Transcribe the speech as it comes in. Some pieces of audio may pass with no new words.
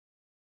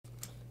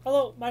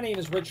Hello, my name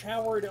is Rich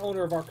Howard,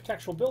 owner of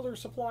Architectural Builder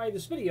Supply.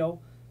 This video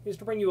is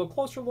to bring you a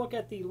closer look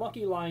at the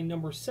Lucky Line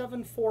number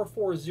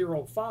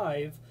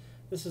 74405.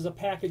 This is a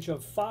package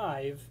of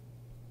 5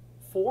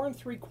 4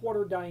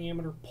 3/4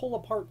 diameter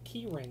pull-apart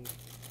key ring.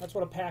 That's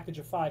what a package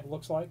of 5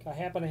 looks like. I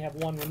happen to have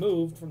one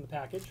removed from the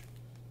package,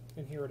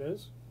 and here it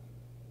is.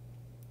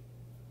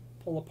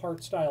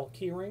 Pull-apart style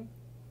key ring.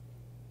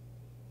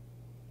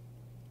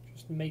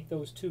 Just mate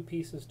those two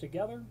pieces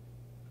together.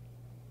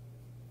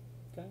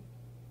 Okay.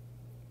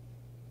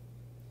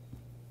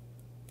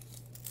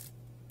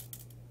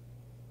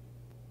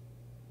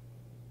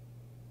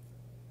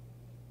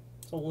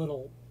 It's a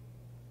little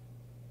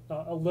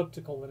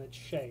elliptical in its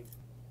shape,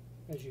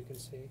 as you can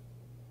see.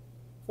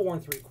 4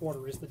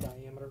 3/4 is the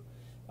diameter.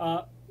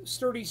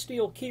 Sturdy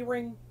steel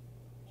keyring,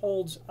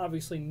 holds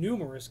obviously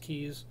numerous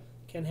keys,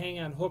 can hang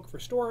on hook for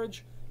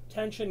storage.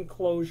 Tension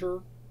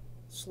closure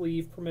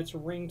sleeve permits a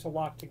ring to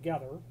lock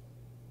together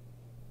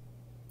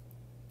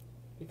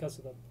because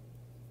of the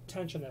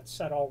tension that's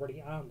set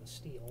already on the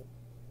steel.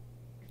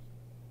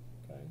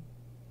 Okay.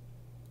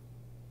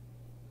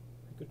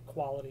 Good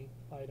quality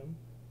item.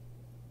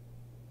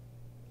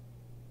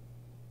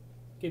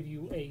 Give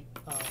you a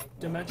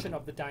dimension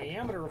of the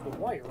diameter of the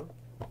wire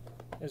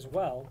as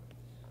well.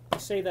 They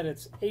say that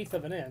it's 1/8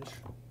 of an inch.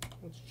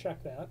 Let's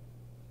check that.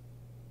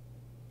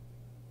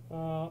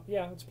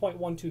 Yeah, it's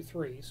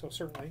 0.123, so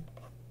certainly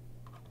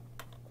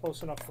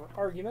close enough for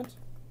argument.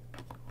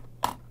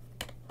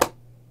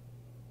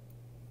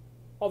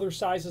 Other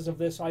sizes of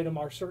this item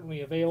are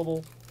certainly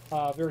available.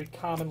 Very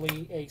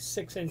commonly, a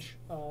 6-inch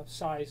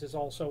size is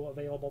also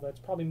available. That's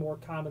probably more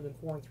common than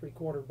 4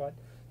 3/4, but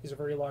these are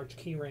very large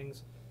key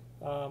rings.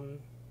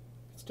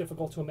 It's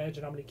difficult to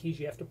imagine how many keys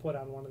you have to put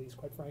on one of these,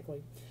 quite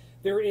frankly.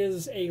 There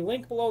is a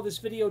link below this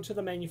video to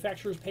the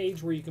manufacturer's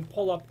page where you can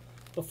pull up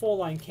the full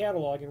line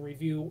catalog and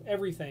review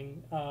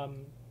everything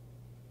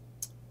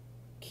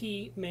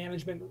key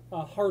management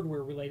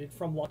hardware related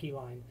from Lucky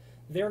Line.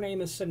 Their name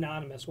is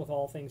synonymous with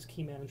all things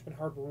key management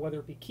hardware,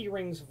 whether it be key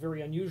rings,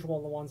 very unusual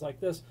the ones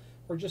like this,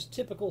 or just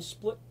typical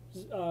split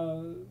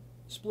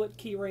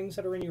key rings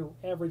that are in your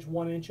average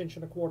 1 inch,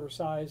 1.25 inch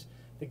size.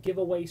 The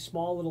giveaway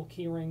small little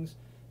key rings.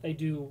 They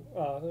do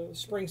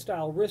spring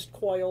style wrist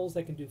coils.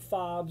 They can do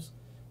fobs.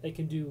 They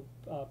can do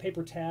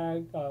paper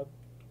tag,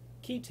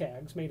 key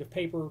tags made of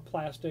paper,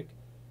 plastic,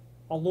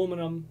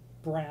 aluminum,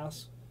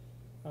 brass,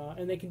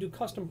 and they can do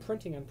custom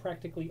printing on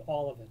practically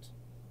all of it.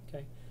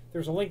 Okay.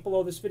 There's a link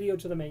below this video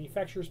to the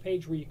manufacturer's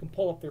page where you can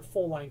pull up their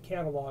full line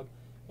catalog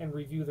and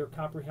review their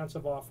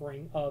comprehensive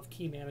offering of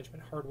key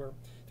management hardware.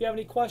 If you have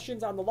any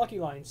questions on the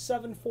Lucky Line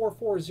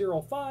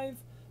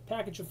 74405,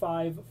 package of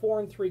 5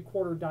 4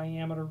 3/4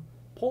 diameter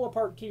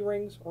pull-apart key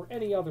rings, or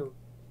any other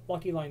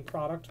Lucky Line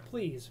product,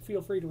 please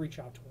feel free to reach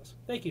out to us.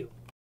 Thank you.